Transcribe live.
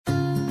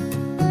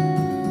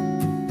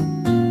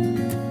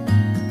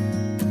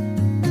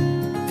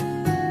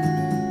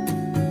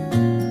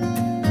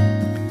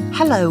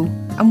Hello,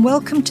 and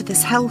welcome to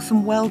this Health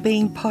and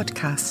Wellbeing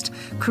podcast,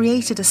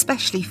 created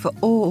especially for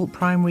all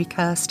primary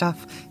care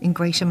staff in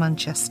Greater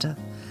Manchester.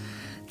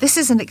 This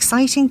is an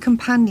exciting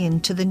companion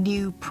to the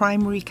new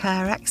Primary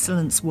Care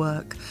Excellence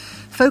work,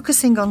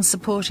 focusing on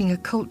supporting a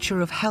culture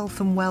of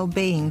health and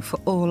wellbeing for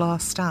all our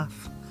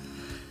staff.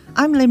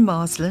 I'm Lynn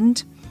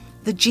Marsland,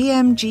 the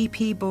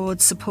GMGP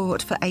Board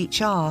Support for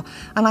HR,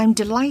 and I'm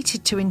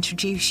delighted to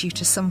introduce you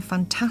to some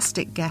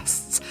fantastic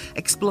guests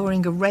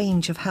exploring a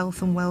range of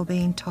health and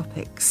wellbeing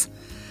topics.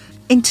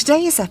 In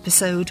today's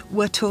episode,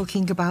 we're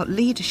talking about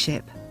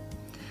leadership.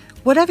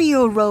 Whatever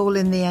your role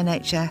in the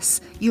NHS,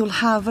 you'll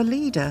have a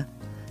leader,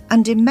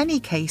 and in many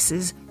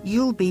cases,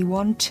 you'll be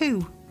one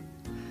too.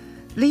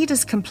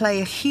 Leaders can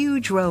play a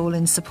huge role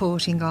in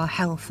supporting our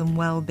health and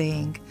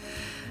wellbeing,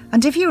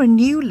 and if you're a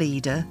new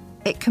leader,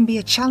 it can be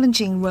a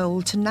challenging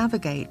role to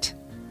navigate.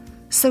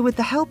 So with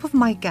the help of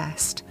my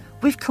guest,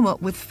 we've come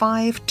up with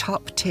 5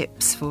 top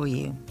tips for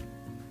you.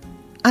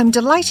 I'm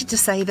delighted to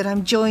say that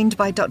I'm joined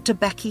by Dr.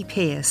 Becky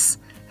Pearce,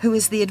 who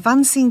is the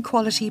Advancing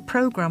Quality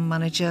Programme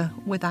Manager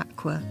with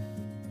Aqua.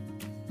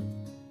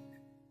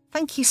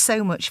 Thank you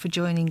so much for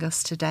joining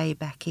us today,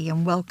 Becky,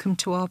 and welcome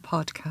to our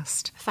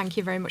podcast. Thank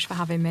you very much for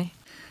having me.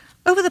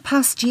 Over the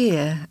past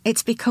year,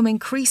 it's become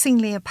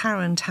increasingly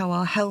apparent how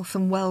our health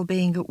and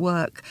well-being at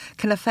work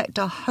can affect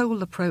our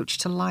whole approach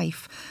to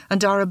life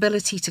and our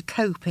ability to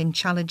cope in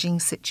challenging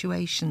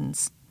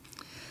situations.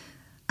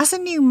 As a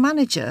new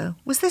manager,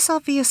 was this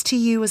obvious to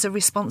you as a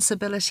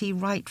responsibility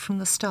right from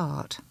the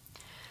start?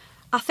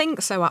 I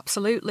think so,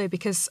 absolutely,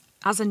 because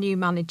as a new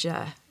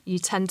manager, you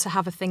tend to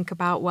have a think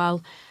about,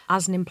 well,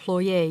 as an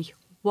employee,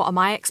 what are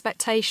my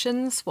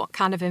expectations? What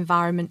kind of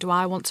environment do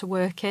I want to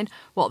work in?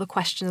 What are the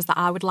questions that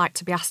I would like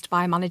to be asked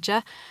by a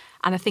manager?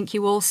 And I think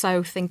you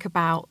also think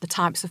about the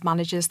types of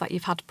managers that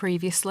you've had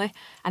previously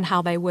and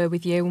how they were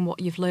with you and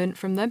what you've learned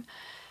from them.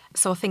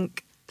 So I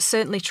think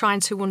certainly trying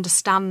to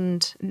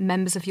understand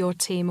members of your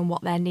team and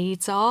what their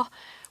needs are.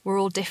 We're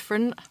all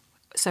different.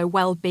 So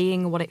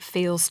well-being and what it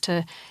feels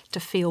to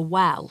feel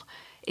well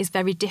is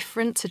very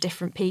different to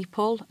different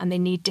people, and they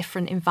need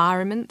different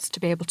environments to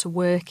be able to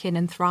work in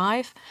and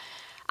thrive.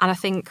 And I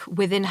think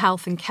within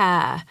health and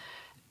care,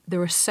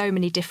 there are so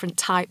many different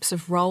types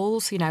of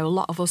roles. You know, a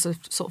lot of us are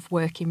sort of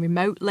working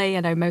remotely. I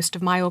know most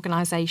of my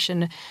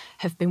organisation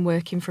have been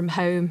working from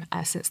home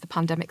since the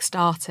pandemic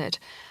started.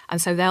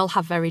 And so they'll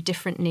have very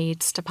different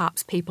needs to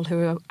perhaps people who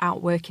are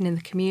out working in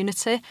the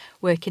community,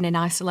 working in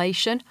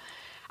isolation.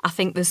 I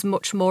think there's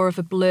much more of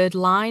a blurred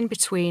line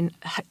between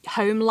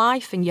home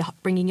life and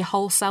bringing your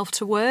whole self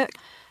to work.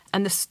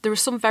 And there are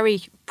some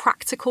very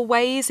practical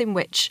ways in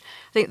which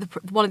I think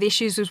one of the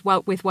issues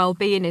with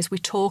well-being is we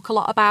talk a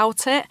lot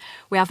about it.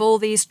 We have all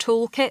these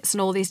toolkits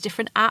and all these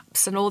different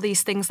apps and all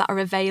these things that are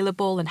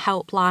available and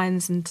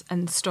helplines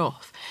and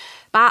stuff.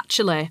 But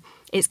actually,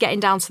 it's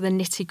getting down to the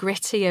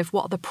nitty-gritty of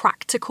what are the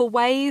practical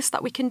ways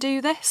that we can do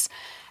this.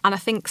 And I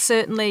think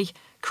certainly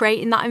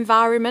creating that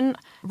environment,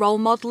 role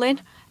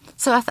modelling.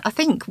 So I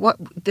think what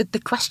the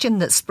question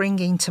that's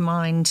springing to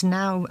mind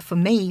now for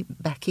me,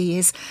 Becky,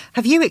 is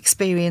have you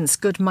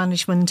experienced good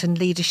management and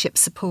leadership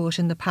support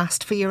in the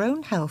past for your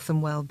own health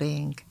and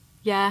well-being?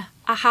 Yeah,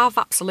 I have,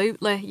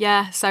 absolutely,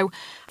 yeah. So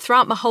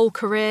throughout my whole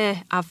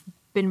career, I've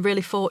been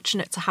really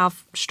fortunate to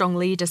have strong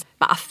leaders,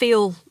 but I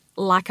feel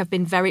like I've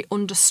been very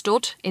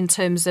understood in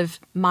terms of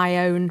my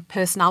own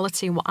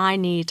personality and what I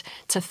need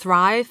to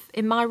thrive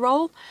in my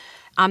role.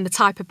 I'm the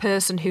type of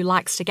person who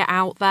likes to get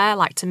out there,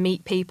 like to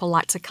meet people,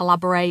 like to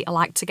collaborate, I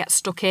like to get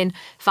stuck in,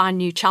 find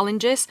new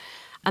challenges.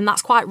 And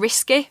that's quite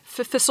risky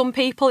for some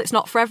people. It's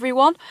not for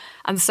everyone.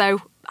 And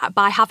so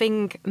by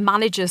having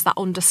managers that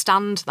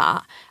understand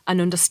that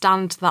and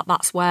understand that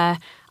that's where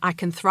I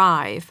can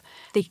thrive,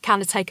 they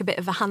kind of take a bit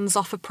of a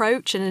hands-off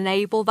approach and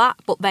enable that,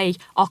 but they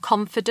are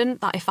confident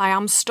that if I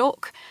am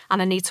stuck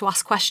and I need to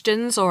ask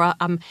questions or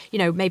I'm,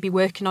 maybe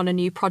working on a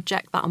new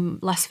project that I'm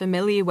less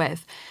familiar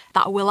with,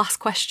 that I will ask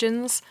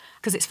questions,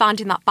 because it's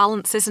finding that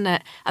balance, isn't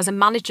it? As a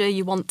manager,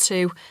 you want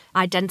to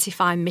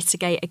identify and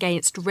mitigate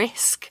against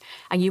risk,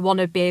 and you want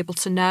to be able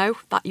to know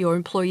that your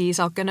employees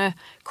are going to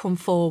come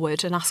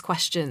forward and ask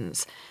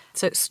questions.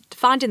 So it's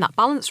finding that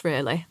balance,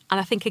 really. And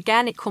I think,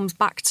 again, it comes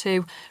back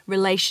to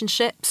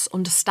relationships,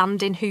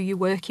 understanding who you're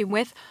working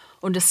with,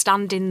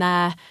 understanding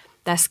their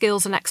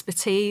skills and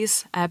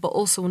expertise, but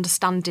also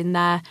understanding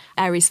their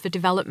areas for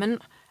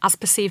development as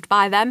perceived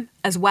by them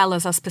as well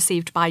as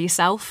perceived by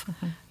yourself.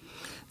 Mm-hmm.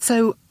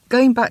 So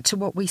going back to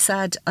what we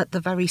said at the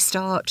very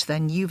start,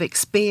 then you've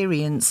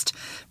experienced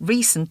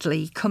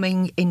recently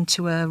coming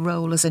into a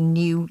role as a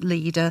new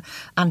leader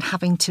and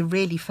having to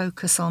really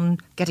focus on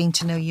getting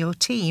to know your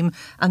team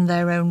and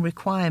their own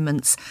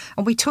requirements.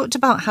 And we talked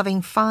about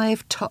having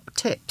 5 top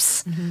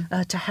tips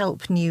to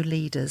help new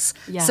leaders.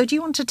 Yeah. So do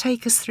you want to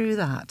take us through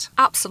that?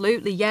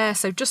 Absolutely, yeah.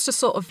 So just to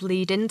sort of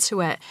lead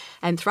into it,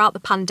 throughout the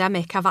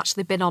pandemic, I've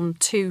actually been on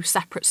 2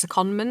 separate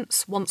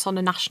secondments, once on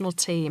a national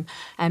team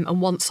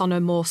and once on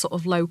a more sort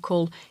of local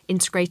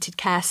integrated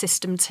care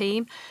system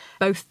team,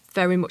 both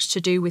very much to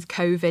do with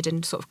COVID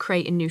and sort of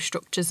creating new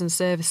structures and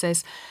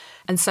services.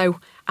 And so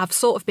I've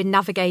sort of been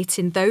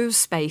navigating those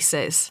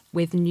spaces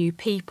with new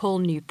people,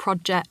 new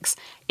projects,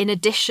 in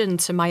addition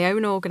to my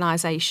own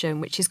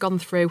organisation, which has gone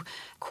through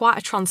quite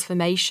a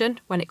transformation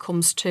when it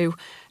comes to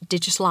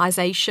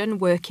digitalisation,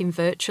 working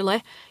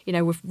virtually. You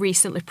know, we've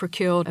recently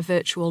procured a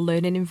virtual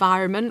learning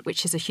environment,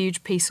 which is a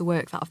huge piece of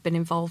work that I've been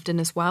involved in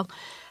as well.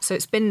 So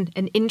it's been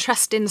an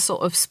interesting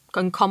sort of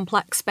and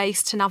complex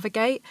space to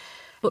navigate.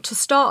 But to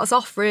start us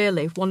off,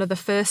 really, one of the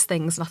first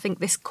things, and I think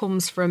this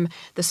comes from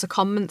the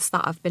secondments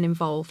that I've been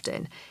involved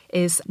in,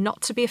 is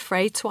not to be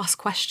afraid to ask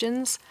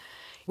questions.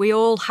 We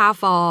all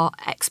have our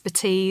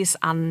expertise,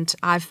 and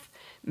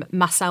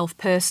myself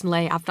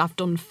personally, I've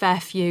done a fair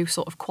few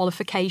sort of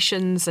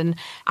qualifications, and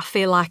I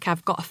feel like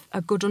I've got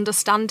a good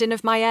understanding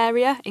of my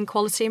area in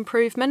quality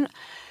improvement.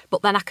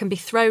 But then I can be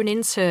thrown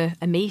into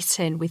a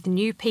meeting with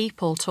new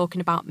people talking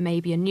about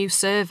maybe a new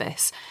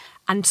service,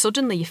 and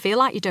suddenly you feel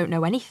like you don't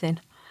know anything.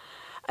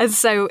 And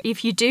so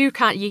if you do,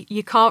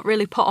 you can't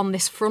really put on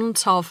this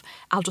front of,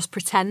 I'll just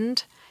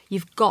pretend.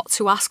 You've got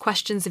to ask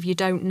questions if you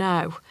don't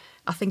know.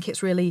 I think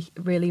it's really,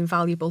 really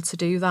invaluable to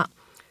do that,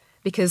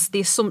 because the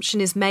assumption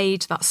is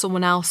made that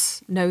someone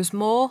else knows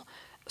more,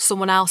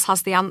 someone else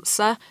has the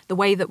answer. The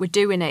way that we're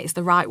doing it is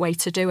the right way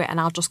to do it, and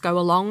I'll just go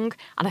along.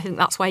 And I think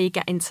that's where you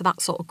get into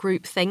that sort of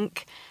group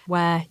think,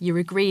 where you're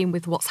agreeing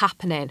with what's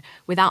happening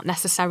without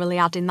necessarily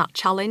adding that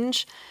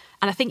challenge.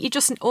 And I think you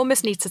just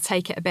almost need to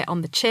take it a bit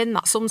on the chin,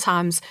 that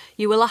sometimes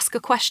you will ask a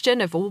question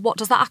of, well, what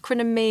does that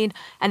acronym mean?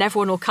 And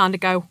everyone will kind of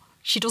go,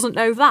 she doesn't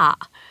know that.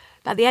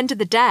 But at the end of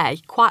the day,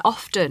 quite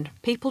often,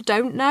 people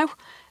don't know.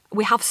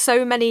 We have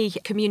so many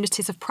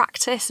communities of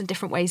practice and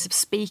different ways of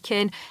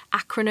speaking,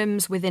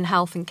 acronyms within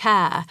health and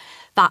care,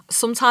 that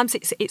sometimes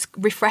it's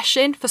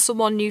refreshing for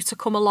someone new to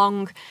come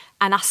along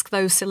and ask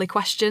those silly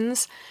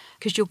questions,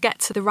 because you'll get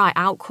to the right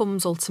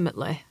outcomes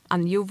ultimately,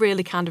 and you'll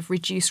really kind of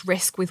reduce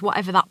risk with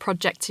whatever that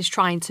project is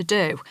trying to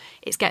do.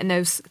 It's getting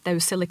those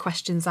silly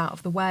questions out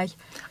of the way.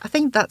 I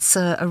think that's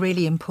a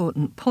really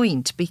important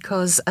point,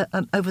 because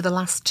over the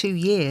last 2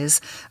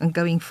 years and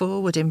going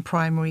forward in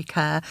primary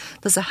care,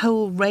 there's a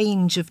whole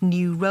range of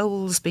new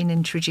roles being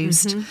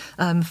introduced.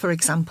 For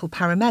example,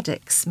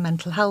 paramedics,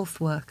 mental health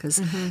workers.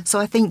 So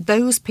I think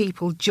those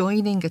people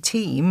joining a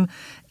team,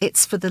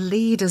 it's for the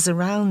leaders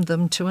around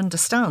them to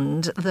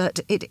understand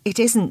that it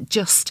isn't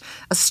just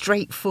as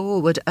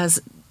straightforward as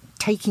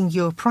taking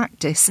your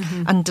practice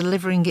and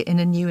delivering it in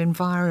a new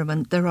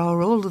environment. There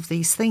are all of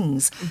these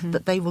things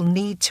that they will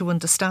need to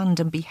understand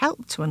and be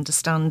helped to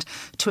understand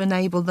to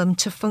enable them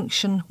to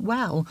function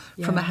well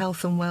from a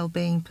health and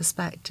well-being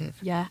perspective.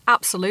 Yeah,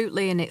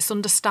 absolutely. And it's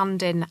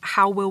understanding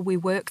how will we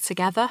work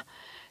together.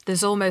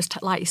 There's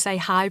almost, like you say,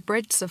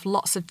 hybrids of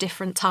lots of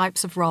different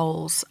types of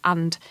roles,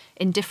 and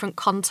in different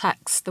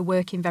contexts, they're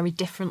working very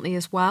differently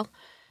as well.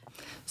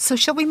 So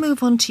shall we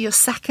move on to your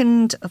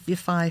second of your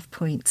 5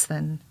 points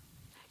then?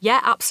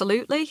 Yeah,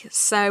 absolutely.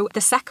 So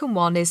the second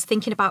one is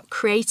thinking about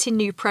creating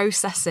new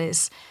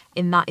processes,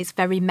 in that it's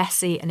very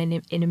messy and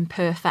an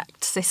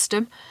imperfect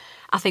system.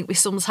 I think we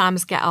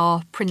sometimes get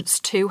our Prince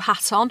 2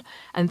 hat on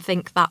and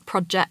think that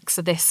projects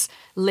are this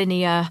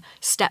linear,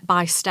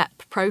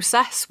 step-by-step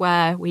process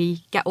where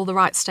we get all the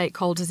right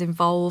stakeholders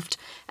involved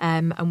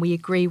and we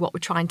agree what we're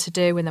trying to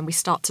do, and then we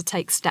start to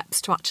take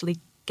steps to actually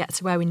get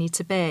to where we need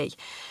to be.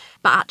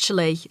 But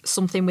actually,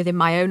 something within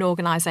my own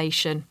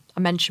organisation, I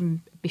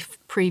mentioned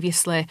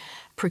previously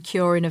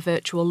procuring a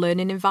virtual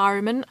learning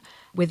environment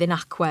within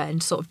Aqua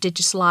and sort of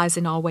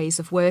digitalising our ways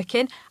of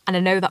working. And I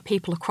know that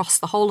people across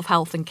the whole of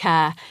health and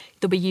care,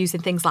 they'll be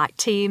using things like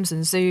Teams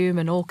and Zoom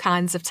and all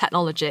kinds of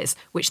technologies,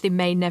 which they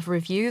may never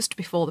have used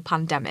before the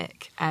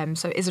pandemic.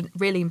 So it is a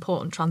really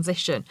important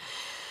transition.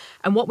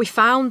 And what we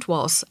found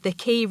was the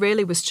key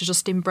really was to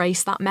just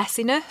embrace that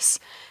messiness.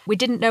 We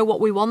didn't know what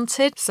we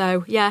wanted.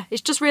 So, yeah,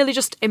 it's just really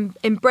just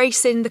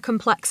embracing the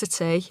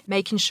complexity,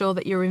 making sure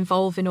that you're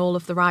involving all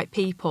of the right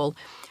people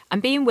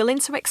and being willing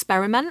to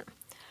experiment,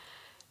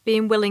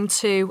 being willing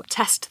to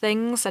test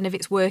things. And if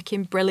it's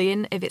working,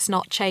 brilliant. If it's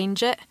not,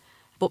 change it.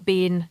 But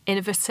being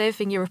innovative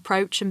in your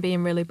approach and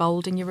being really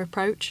bold in your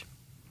approach.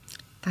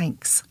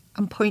 Thanks.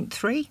 And point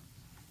 3?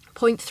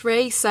 Point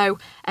 3, so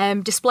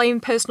displaying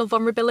personal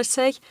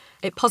vulnerability,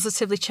 it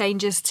positively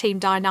changes team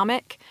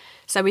dynamic.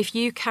 So if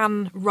you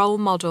can role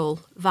model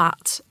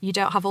that you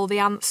don't have all the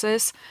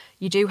answers,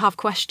 you do have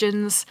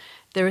questions,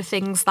 there are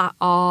things that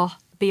are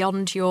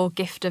beyond your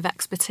gift of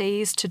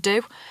expertise to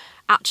do,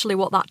 actually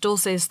what that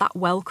does is that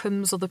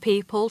welcomes other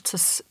people to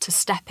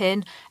step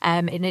in,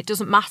 and it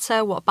doesn't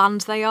matter what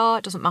band they are,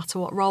 it doesn't matter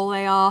what role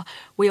they are.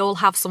 We all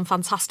have some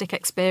fantastic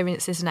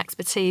experiences and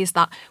expertise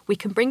that we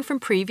can bring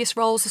from previous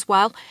roles as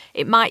well.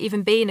 It might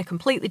even be in a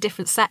completely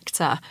different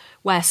sector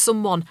where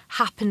someone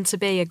happened to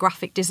be a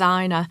graphic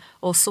designer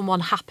or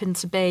someone happened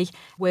to be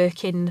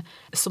working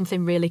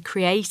something really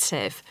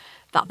creative,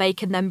 that they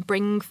can then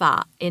bring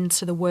that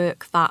into the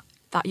work that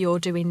you're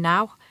doing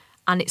now.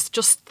 And it's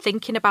just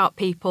thinking about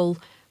people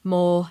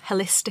more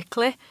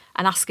holistically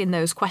and asking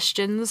those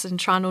questions and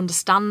trying to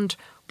understand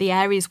the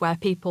areas where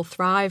people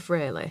thrive,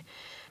 really.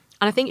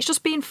 And I think it's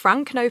just being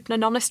frank and open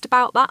and honest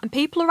about that. And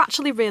people are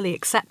actually really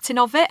accepting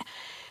of it.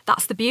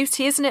 That's the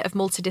beauty, isn't it, of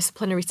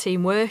multidisciplinary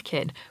team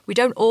working. We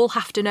don't all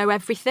have to know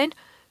everything,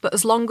 but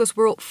as long as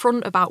we're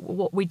upfront about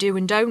what we do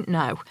and don't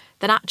know,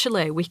 then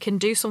actually we can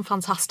do some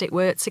fantastic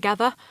work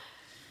together.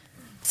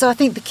 So I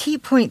think the key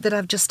point that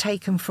I've just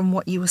taken from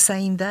what you were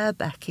saying there,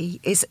 Becky,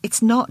 is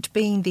it's not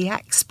being the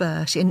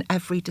expert in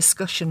every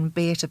discussion,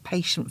 be it a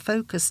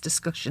patient-focused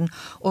discussion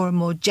or a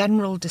more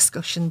general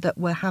discussion that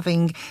we're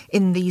having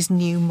in these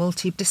new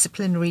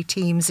multidisciplinary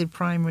teams in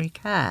primary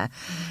care.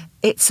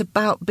 It's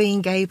about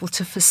being able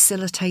to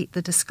facilitate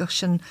the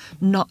discussion,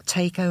 not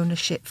take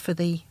ownership for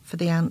the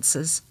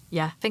answers.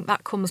 Yeah, I think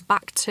that comes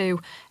back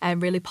to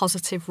really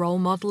positive role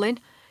modelling.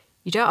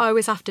 You don't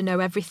always have to know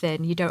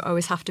everything. You don't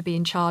always have to be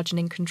in charge and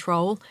in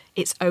control.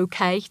 It's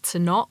okay to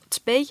not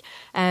be.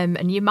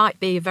 And you might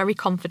be a very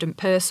confident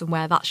person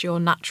where that's your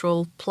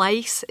natural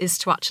place, is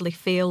to actually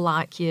feel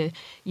like you're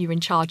in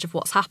charge of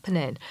what's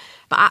happening.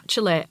 But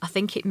actually, I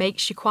think it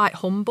makes you quite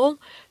humble.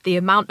 The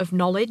amount of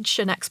knowledge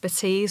and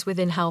expertise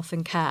within health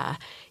and care.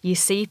 You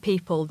see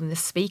people and they're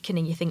speaking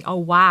and you think, oh,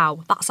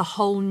 wow, that's a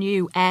whole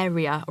new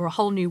area or a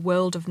whole new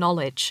world of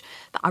knowledge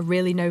that I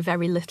really know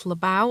very little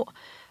about.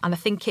 And I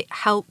think it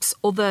helps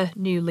other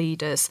new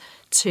leaders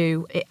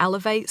it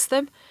elevates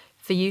them,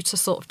 for you to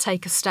sort of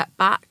take a step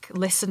back,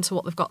 listen to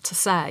what they've got to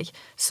say,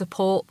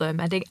 support them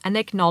and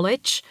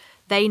acknowledge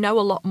they know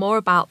a lot more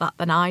about that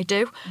than I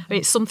do. I mean,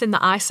 it's something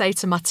that I say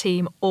to my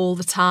team all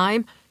the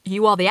time.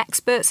 You are the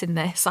experts in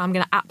this. I'm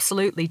going to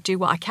absolutely do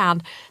what I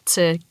can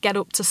to get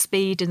up to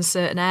speed in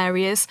certain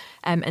areas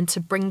and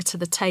to bring to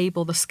the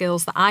table the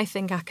skills that I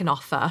think I can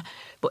offer.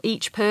 But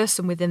each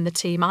person within the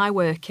team I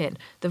work in,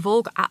 they've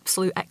all got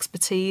absolute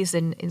expertise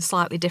in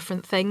slightly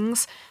different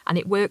things. And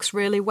it works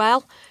really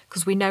well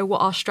because we know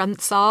what our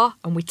strengths are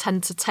and we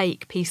tend to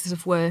take pieces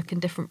of work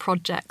and different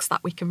projects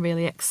that we can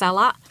really excel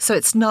at. So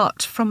it's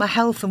not, from a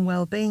health and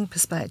well-being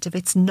perspective,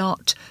 it's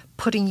not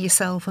putting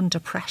yourself under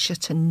pressure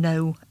to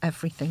know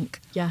everything.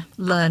 Yeah.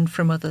 Learn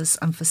from others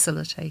and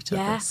facilitate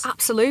others. Yeah,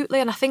 absolutely.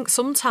 And I think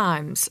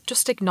sometimes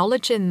just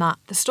acknowledging that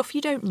the stuff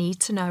you don't need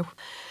to know.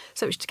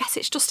 So I guess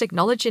it's just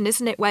acknowledging,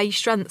 isn't it, where your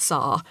strengths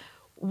are,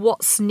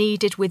 what's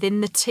needed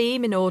within the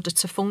team in order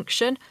to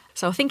function.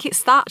 So I think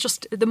it's that,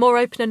 just the more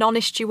open and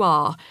honest you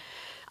are,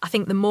 I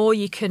think the more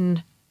you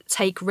can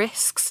take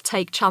risks,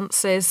 take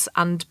chances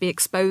and be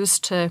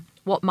exposed to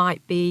what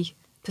might be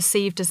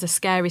perceived as a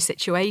scary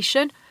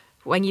situation.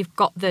 When you've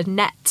got the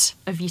net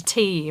of your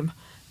team,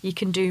 you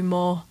can do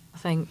more, I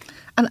think.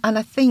 And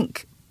I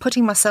think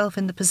putting myself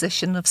in the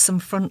position of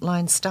some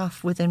frontline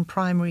staff within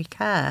primary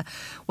care,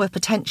 where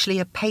potentially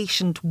a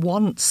patient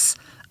wants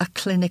a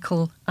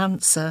clinical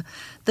answer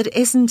that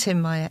isn't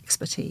in my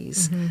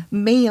expertise,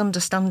 me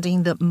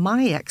understanding that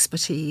my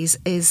expertise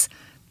is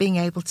being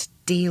able to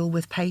deal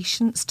with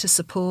patients, to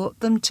support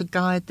them, to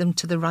guide them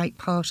to the right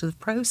part of the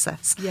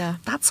process. Yeah.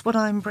 That's what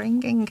I'm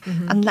bringing,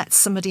 and let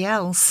somebody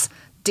else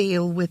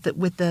deal with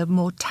the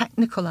more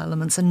technical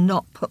elements and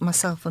not put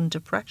myself under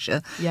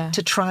pressure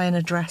to try and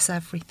address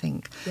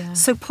everything. Yeah.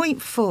 So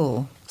point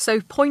 4.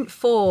 So point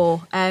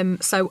 4,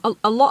 so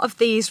a lot of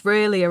these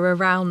really are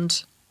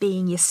around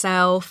being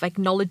yourself,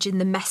 acknowledging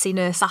the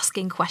messiness,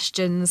 asking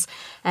questions.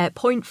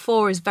 Point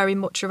 4 is very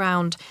much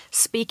around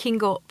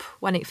speaking up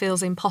when it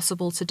feels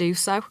impossible to do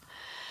so.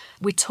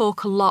 We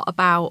talk a lot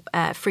about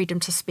freedom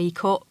to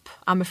speak up.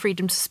 I'm a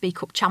freedom to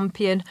speak up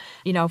champion.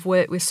 You know, I've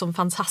worked with some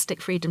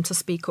fantastic freedom to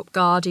speak up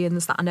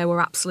guardians that I know are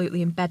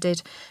absolutely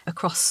embedded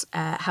across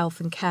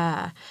health and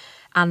care.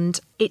 And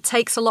it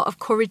takes a lot of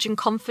courage and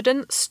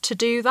confidence to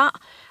do that.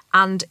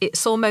 And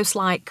it's almost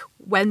like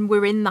when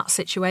we're in that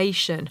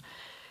situation,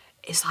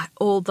 it's like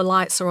all the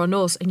lights are on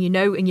us and you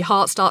know, and your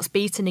heart starts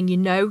beating and you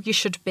know you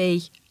should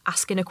be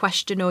asking a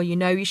question or you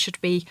know you should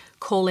be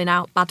calling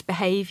out bad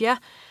behaviour.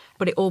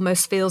 But it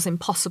almost feels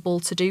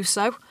impossible to do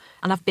so.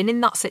 And I've been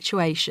in that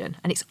situation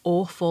and it's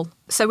awful.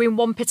 So in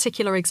one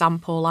particular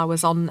example, I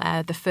was on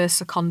the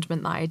first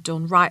secondment that I had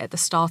done right at the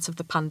start of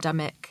the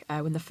pandemic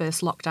when the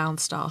first lockdown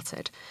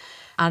started.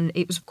 And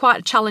it was quite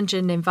a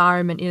challenging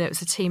environment. You know, it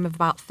was a team of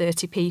about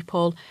 30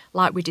 people,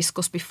 like we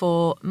discussed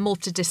before,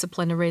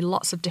 multidisciplinary,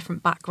 lots of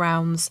different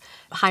backgrounds,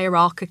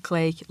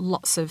 hierarchically,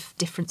 lots of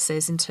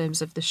differences in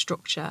terms of the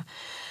structure.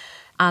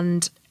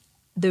 And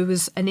there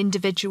was an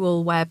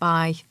individual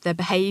whereby their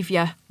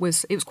behaviour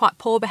was quite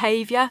poor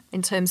behaviour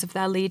in terms of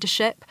their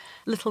leadership.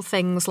 Little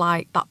things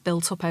like that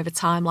built up over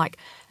time, like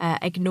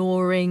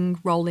ignoring,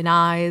 rolling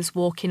eyes,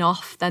 walking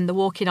off. Then the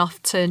walking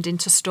off turned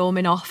into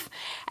storming off.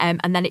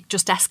 And then it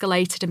just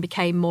escalated and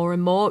became more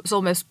and more. It was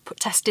almost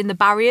testing the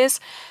barriers.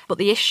 But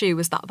the issue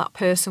was that that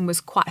person was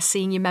quite a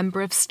senior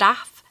member of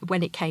staff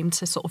when it came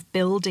to sort of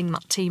building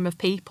that team of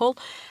people.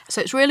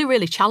 So it's really,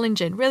 really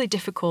challenging, really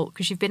difficult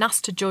because you've been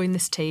asked to join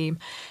this team.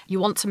 You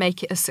want to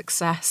make it a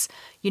success.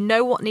 You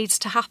know what needs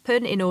to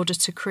happen in order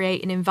to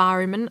create an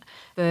environment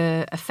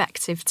for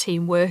effective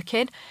team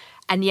working.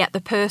 And yet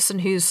the person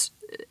who's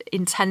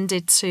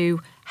intended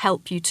to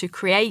help you to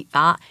create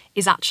that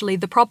is actually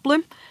the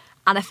problem.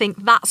 And I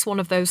think that's one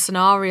of those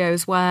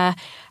scenarios where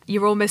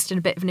you're almost in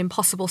a bit of an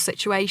impossible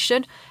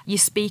situation. You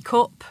speak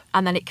up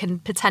and then it can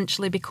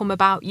potentially become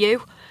about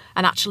you,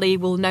 and actually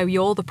will know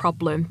you're the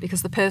problem,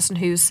 because the person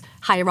who's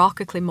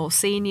hierarchically more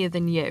senior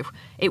than you,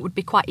 it would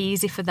be quite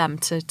easy for them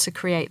to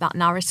create that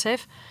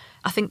narrative.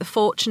 I think the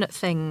fortunate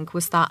thing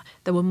was that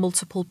there were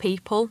multiple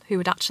people who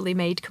had actually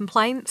made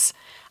complaints,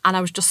 and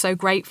I was just so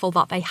grateful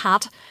that they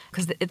had,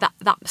 because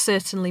that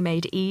certainly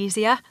made it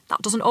easier.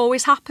 That doesn't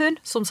always happen.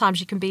 Sometimes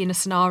you can be in a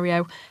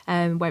scenario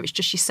where it's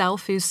just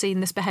yourself who's seen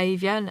this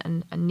behaviour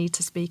and need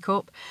to speak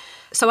up.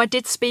 So I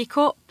did speak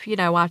up.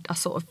 I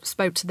sort of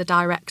spoke to the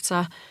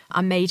director.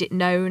 I made it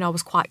known. I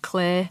was quite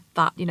clear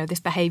that, this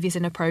behaviour is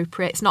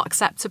inappropriate. It's not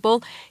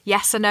acceptable.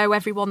 Yes, I know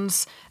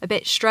everyone's a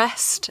bit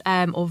stressed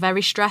or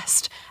very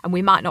stressed, and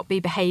we might not be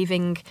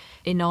behaving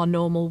in our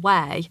normal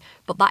way,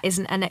 but that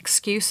isn't an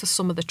excuse for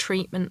some of the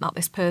treatment that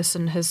this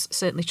person has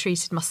certainly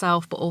treated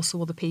myself, but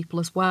also other people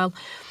as well.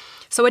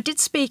 So I did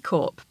speak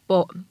up,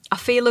 but I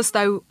feel as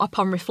though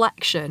upon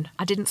reflection,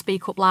 I didn't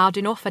speak up loud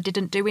enough. I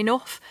didn't do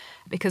enough,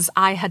 because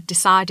I had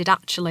decided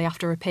actually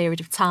after a period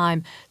of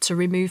time to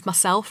remove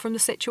myself from the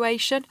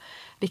situation,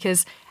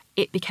 because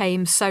it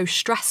became so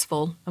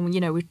stressful. And,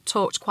 we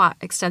talked quite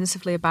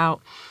extensively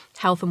about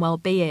health and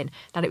well-being,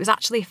 that it was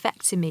actually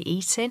affecting me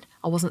eating.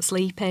 I wasn't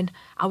sleeping.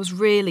 I was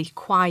really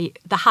quite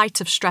the height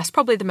of stress,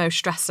 probably the most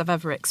stress I've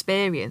ever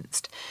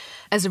experienced.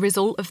 As a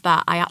result of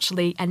that, I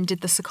actually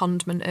ended the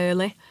secondment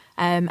early.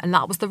 And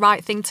that was the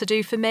right thing to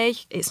do for me.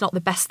 It's not the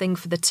best thing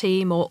for the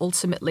team or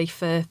ultimately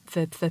for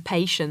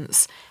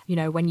patients,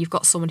 when you've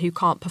got someone who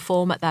can't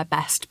perform at their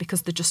best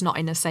because they're just not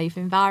in a safe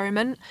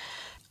environment.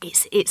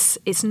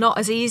 It's not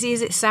as easy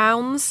as it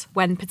sounds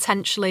when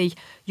potentially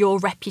your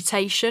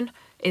reputation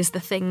is the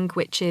thing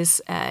which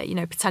is,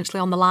 potentially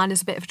on the line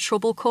as a bit of a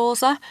trouble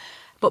causer.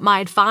 But my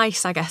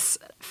advice, I guess,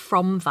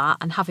 from that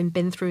and having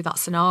been through that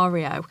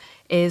scenario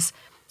is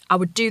I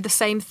would do the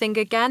same thing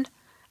again.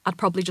 I'd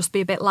probably just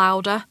be a bit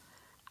louder,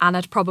 and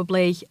I'd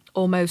probably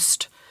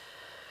almost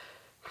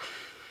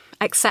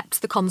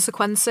accept the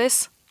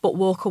consequences, but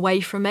walk away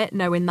from it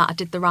knowing that I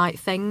did the right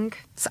thing.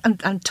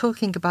 And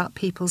talking about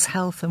people's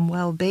health and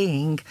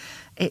well-being,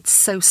 it's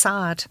so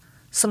sad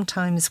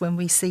sometimes when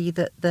we see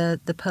that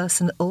the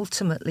person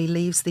ultimately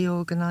leaves the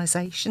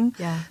organisation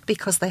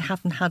because they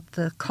haven't had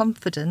the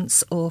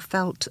confidence or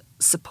felt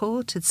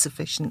supported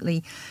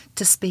sufficiently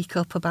to speak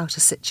up about a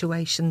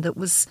situation that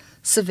was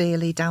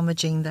severely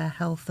damaging their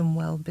health and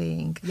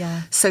well-being.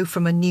 Yeah. So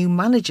from a new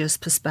manager's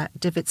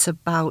perspective, it's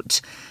about,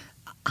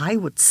 I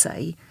would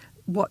say,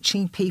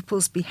 watching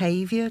people's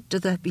behaviour. Do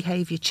their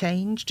behaviour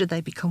change? Do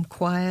they become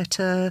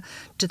quieter?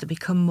 Do they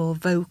become more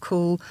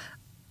vocal?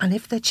 And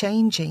if they're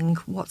changing,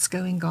 what's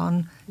going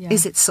on? Yeah.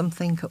 Is it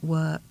something at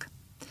work?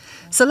 Yeah.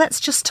 So let's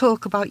just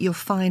talk about your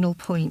final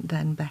point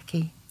then,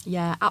 Becky.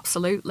 Yeah,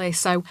 absolutely.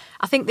 So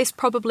I think this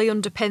probably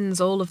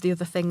underpins all of the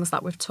other things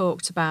that we've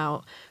talked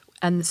about.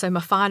 And so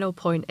my final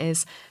point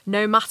is,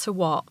 no matter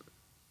what,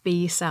 be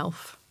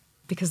yourself,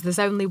 because there's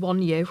only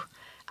one you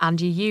and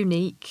you're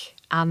unique,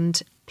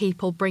 and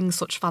people bring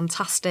such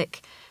fantastic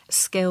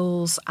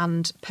skills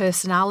and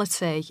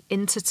personality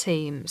into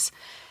teams.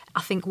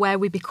 I think where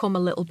we become a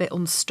little bit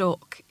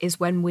unstuck is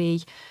when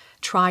we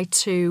try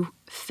to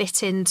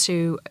fit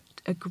into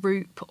a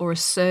group or a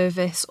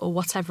service or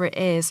whatever it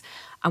is,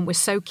 and we're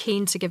so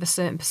keen to give a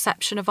certain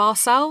perception of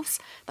ourselves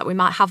that we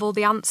might have all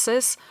the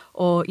answers,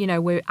 or,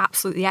 we're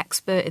absolutely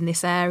expert in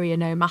this area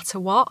no matter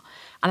what.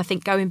 And I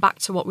think going back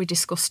to what we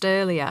discussed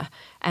earlier,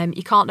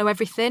 you can't know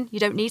everything. You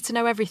don't need to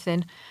know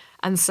everything.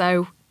 And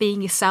so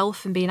being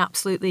yourself and being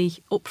absolutely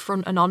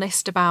upfront and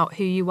honest about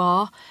who you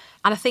are.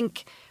 And I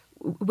think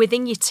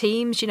within your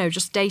teams,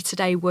 just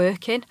day-to-day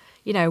working,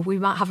 we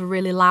might have a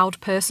really loud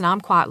person.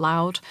 I'm quite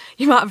loud.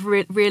 You might have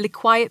really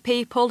quiet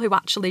people who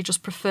actually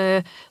just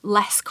prefer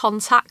less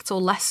contact or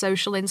less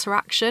social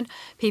interaction.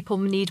 People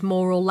need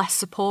more or less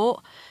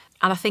support.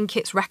 And I think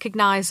it's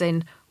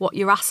recognising what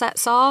your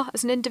assets are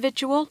as an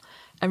individual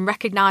and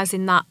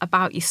recognising that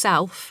about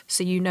yourself,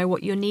 so you know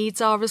what your needs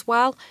are as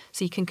well,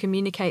 so you can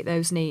communicate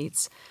those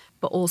needs.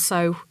 But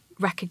also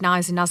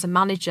recognising as a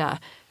manager,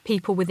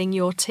 people within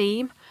your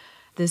team,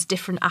 there's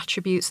different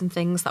attributes and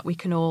things that we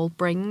can all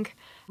bring.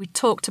 We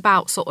talked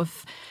about sort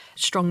of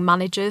strong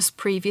managers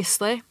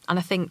previously, and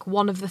I think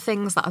one of the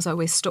things that has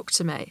always stuck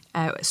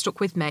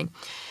with me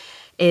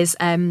is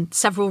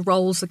several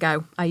roles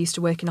ago, I used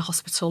to work in a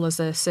hospital as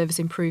a service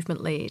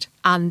improvement lead.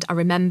 And I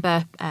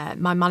remember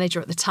my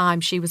manager at the time,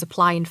 she was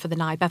applying for the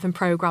Nye Bevan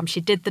programme. She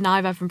did the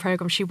Nye Bevan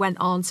programme. She went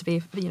on to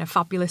be a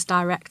fabulous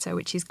director,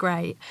 which is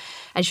great.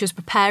 And she was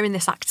preparing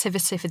this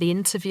activity for the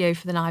interview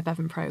for the Nye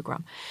Bevan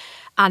programme.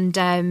 And,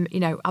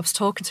 I was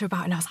talking to her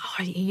about it, and I was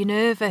like, are you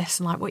nervous?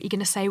 And like, what are you going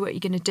to say? What are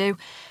you going to do?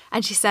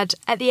 And she said,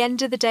 at the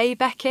end of the day,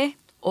 Becky,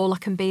 all I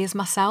can be is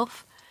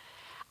myself.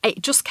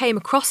 It just came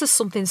across as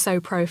something so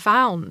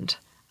profound.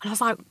 And I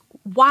was like,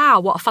 wow,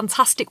 what a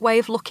fantastic way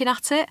of looking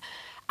at it.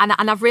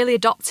 And I've really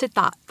adopted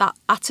that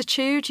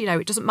attitude. You know,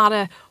 it doesn't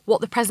matter what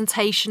the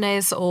presentation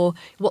is or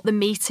what the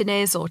meeting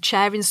is or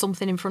chairing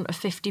something in front of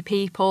 50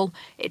 people.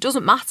 It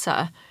doesn't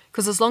matter,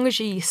 because as long as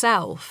you're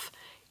yourself,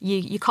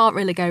 you can't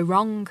really go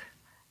wrong.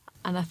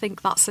 And I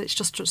think it's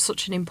just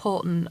such an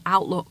important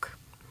outlook.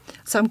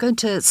 So I'm going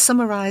to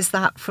summarise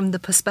that from the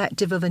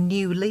perspective of a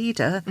new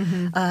leader.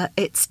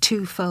 It's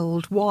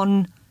twofold.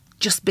 One,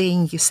 just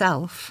being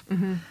yourself.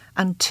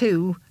 And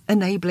two,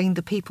 enabling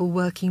the people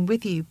working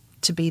with you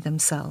to be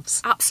themselves.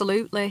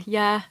 Absolutely,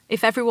 yeah.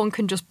 If everyone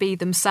can just be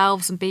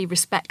themselves and be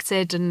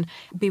respected and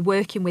be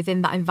working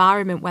within that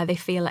environment where they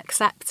feel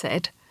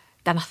accepted,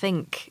 then I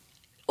think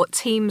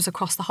teams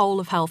across the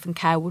whole of health and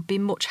care would be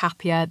much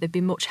happier, they'd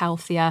be much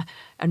healthier,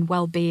 and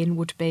well-being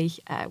would be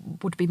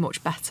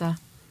much better.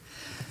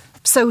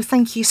 So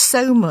thank you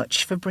so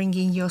much for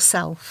bringing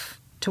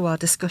yourself to our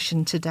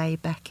discussion today,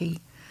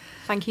 Becky.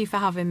 Thank you for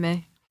having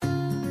me.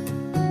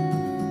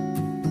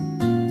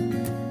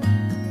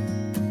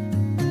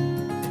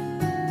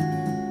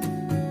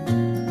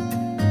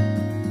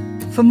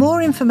 For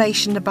more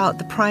information about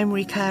the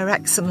Primary Care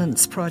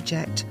Excellence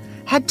Project,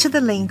 head to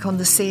the link on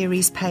the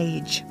series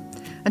page.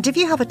 And if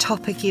you have a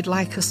topic you'd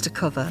like us to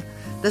cover,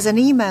 there's an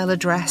email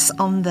address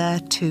on there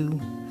too.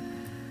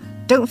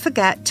 Don't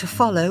forget to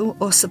follow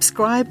or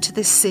subscribe to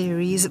this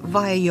series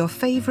via your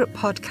favourite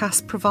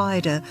podcast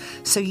provider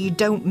so you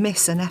don't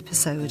miss an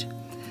episode.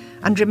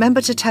 And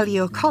remember to tell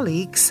your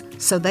colleagues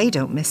so they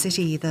don't miss it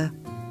either.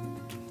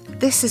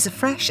 This is a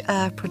Fresh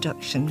Air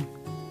production.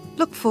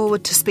 Look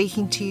forward to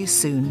speaking to you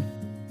soon.